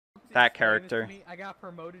that character. I got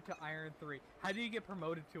promoted to Iron 3. How do you get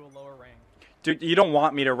promoted to a lower rank? Dude, you don't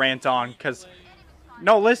want me to rant on, because...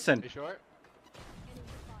 No, listen. You sure?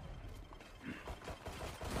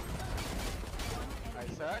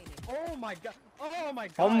 Oh my god! Oh my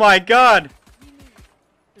god! Oh my god!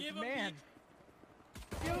 This man!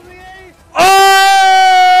 Kill the ace!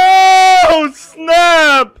 Oh!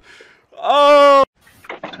 Snap! Oh!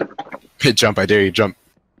 Hey, jump, I dare you, jump.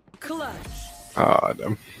 Clutch. Ah,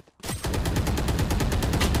 damn.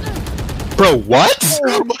 Bro, what?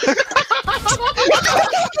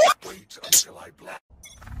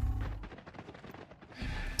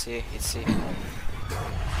 See, it's C.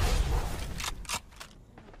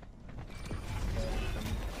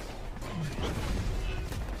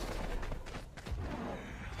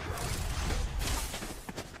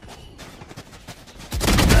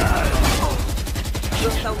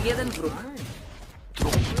 Dostał jeden wróg.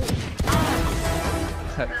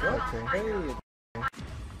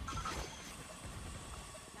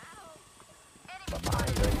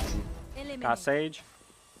 Got Sage.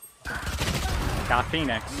 Got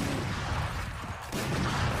Phoenix.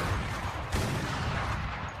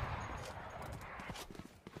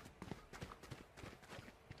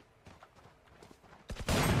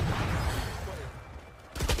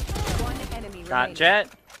 One enemy Got remaining. Jet.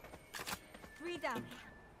 3 down.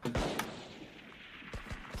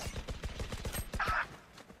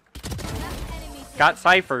 Got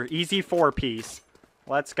Cypher. Easy 4-piece.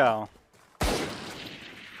 Let's go.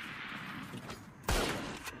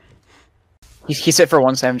 He's hit for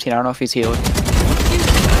 117. I don't know if he's healed.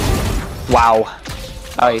 Wow.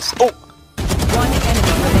 Nice. Oh. One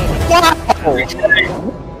enemy remaining. Wow.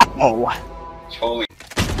 Oh. Holy.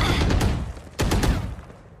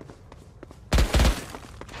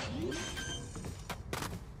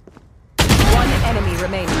 One enemy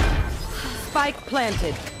remaining. Spike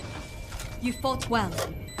planted. You fought well.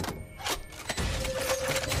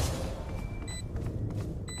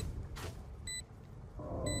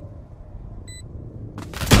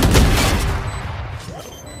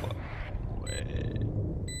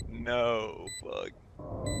 No, fuck.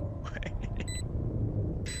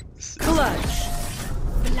 Clutch.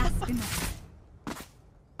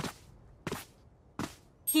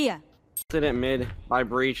 Here. Sit at mid by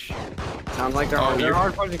breach. Sounds like they're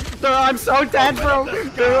hard punching. I'm so dead, bro.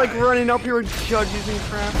 They're like running up here with judges and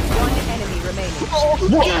crap. One enemy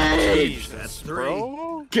remaining. That's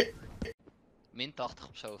 3. Min 80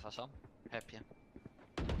 op sofa, Sam. Heb je.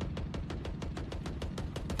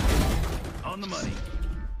 On the money.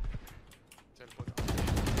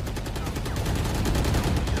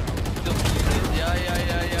 Ja.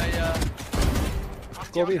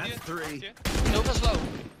 Kobe. Nova slow.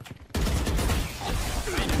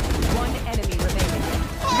 One enemy remaining.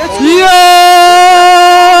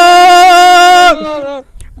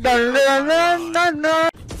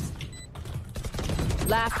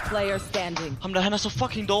 Last player standing. Han är så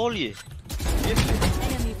fucking dålig.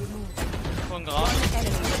 Enemy removed. Gewoon One graag.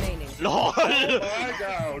 enemy remaining. LOL!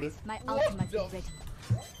 My ultimate is ready.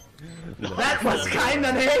 That was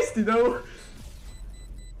kinda nasty though.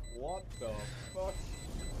 What the fuck?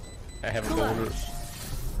 I have a boulder.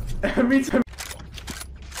 Me too.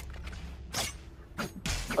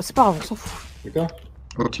 Oh, c'est pas grave, on s'en fout. D'accord.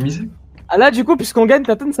 Optimisé. Ah là, du coup, puisqu'on gagne,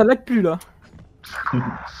 Tatane, ça lag plus là.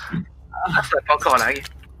 Ah, ça va pas encore lag.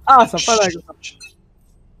 Ah, ça pas lag.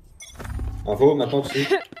 Info, maintenant tu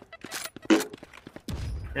sais.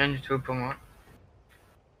 Rien du tout pour moi.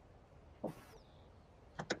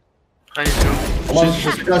 Rien du tout. Je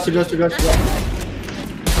suis là, c'est là.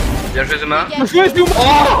 Bien joué Zuma. Je suis Zuma.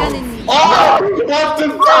 Oh! What the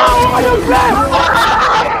fuck?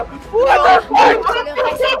 What the fuck?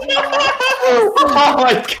 Oh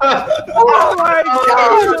my god! Oh my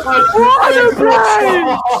god! What a play!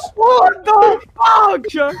 What the fuck?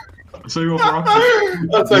 So you bro.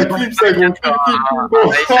 That's a clip segment.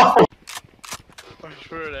 I'm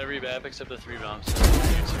sure at every map except the 3 rounds.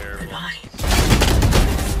 Terrible.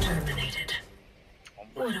 Terminated.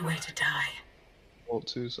 What a way to die. Ult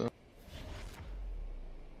too, so.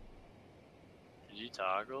 Did you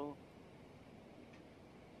toggle?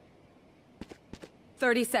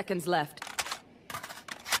 30 seconds left.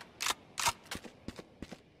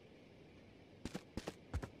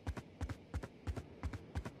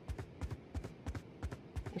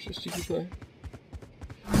 Je suis stupide.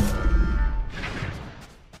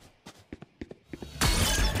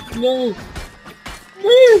 No!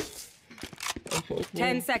 No!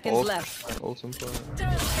 10 seconds left. Ultim play.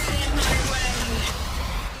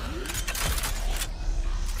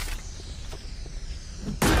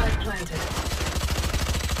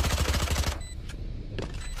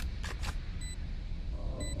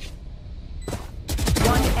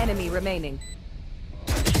 enemy remaining.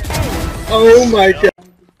 Oh my god.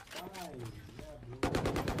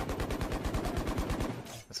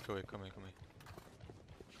 Let's go, come here.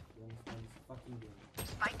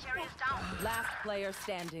 Last player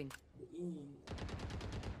standing.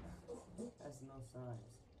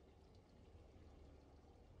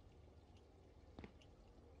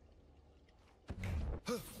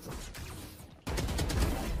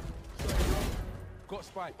 Got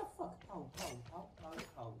spike.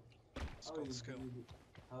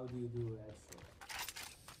 How do you do that?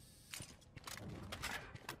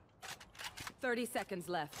 30 seconds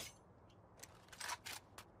left.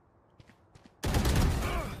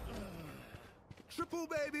 Triple,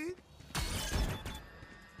 baby.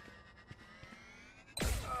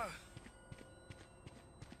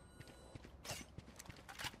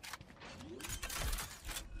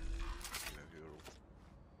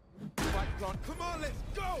 Come on, let's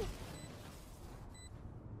go.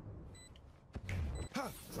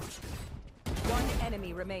 One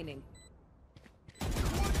enemy remaining.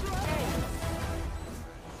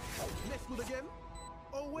 Next one again.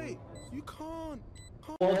 Oh wait, you can't.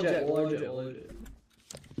 Wall jet.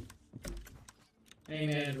 Hey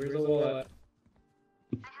man, where's the wall?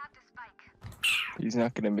 He's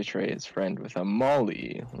not gonna betray his friend with a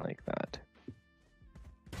molly like that.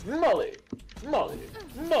 Molly.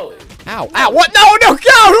 Ow! Ow! What? No! No!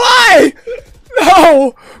 God! Why?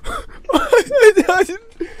 No!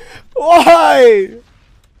 Why?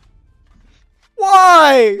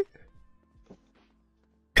 Why?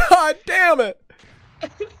 God damn it!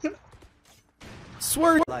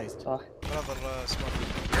 Swear. One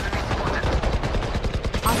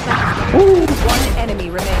enemy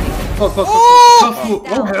remaining. Do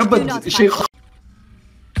not fight.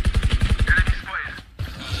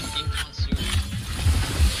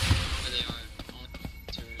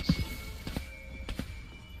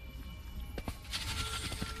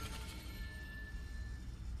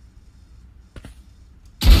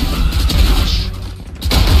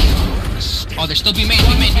 Oh, they're still B main,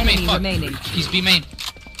 fuck. Remaining. He's B main.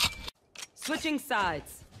 Switching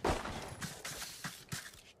sides.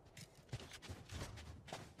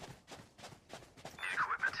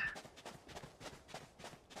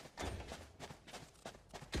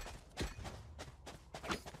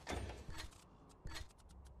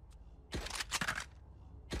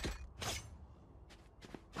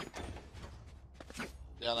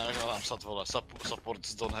 Já nevím, mám sad, vole,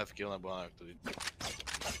 supports don't have kill, nebo jak to víc.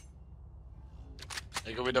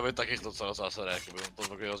 Jakoby David taky to celá zásada, jakoby to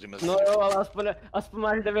takový rozdíl mezi. No jo, ale aspoň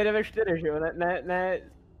máš 9-9-4, že jo, ne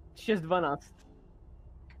 6-12.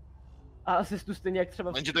 A asistu stejně jak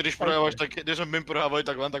třeba... Jenže když prohráváš, tak když jsme my prohrávali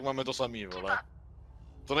takhle, tak máme to samý, vole.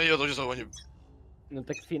 To není o to, že jsou oni... No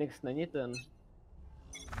tak Phoenix není ten.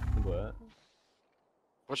 Nebo je?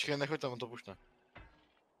 Počkej, nechoď tam, on to pušne.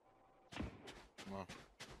 No.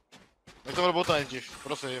 Nech to robota nejtíž,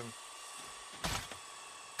 prosím.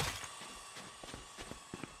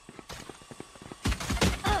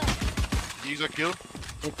 Dík za kill.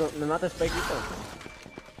 Jako, nemáte spike to?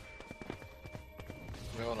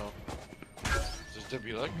 Jo no. Jsi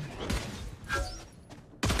debílek?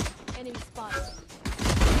 Enemy spotted.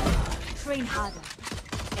 Train harder.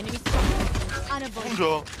 Enemy spotted. Unavoidable.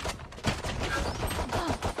 Undo.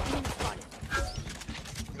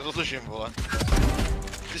 Já to slyším, vole.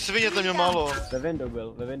 Ty svině, to mě málo. Ve window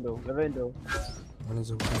byl, ve window.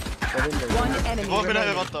 One enemy Volk mi na remaining.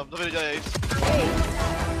 Evan tam, David dělej ace.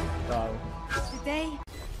 Wow. Today.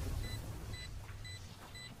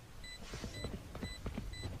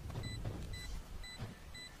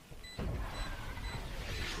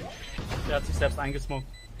 Der hat sich selbst eingesmoked.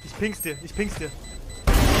 Ich pink's dir.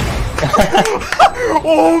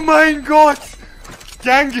 Oh mein Gott!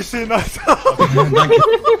 Gern geschehen, Alter!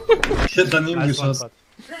 Ich hätte daneben geschossen.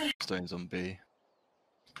 Stones on B.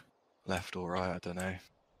 Left or right, I don't know.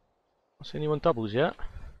 See anyone doubles yet?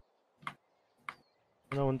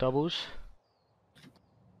 No one doubles.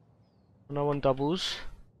 No one doubles.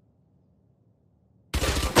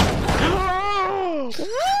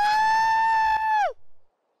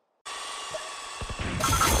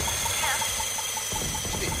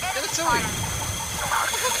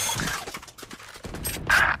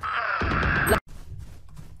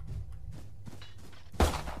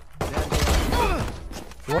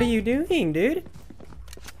 What are you doing, dude?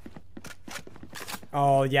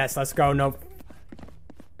 Oh, yes, let's go. No.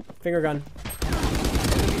 Finger gun.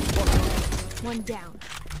 One down.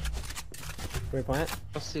 Can we plant?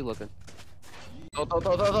 What's he looking? Good. Watch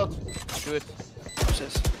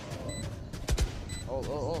this.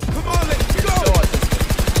 Oh. Come on, let's go!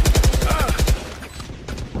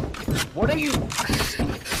 What are you?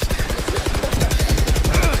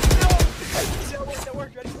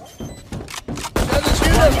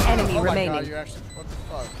 my remaining. God, you're actually, what the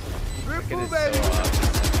fuck?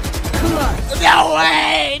 No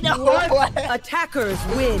way! No way! Attackers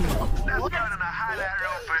win.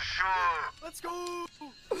 Let's go!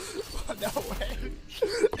 No way.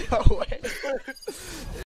 No way.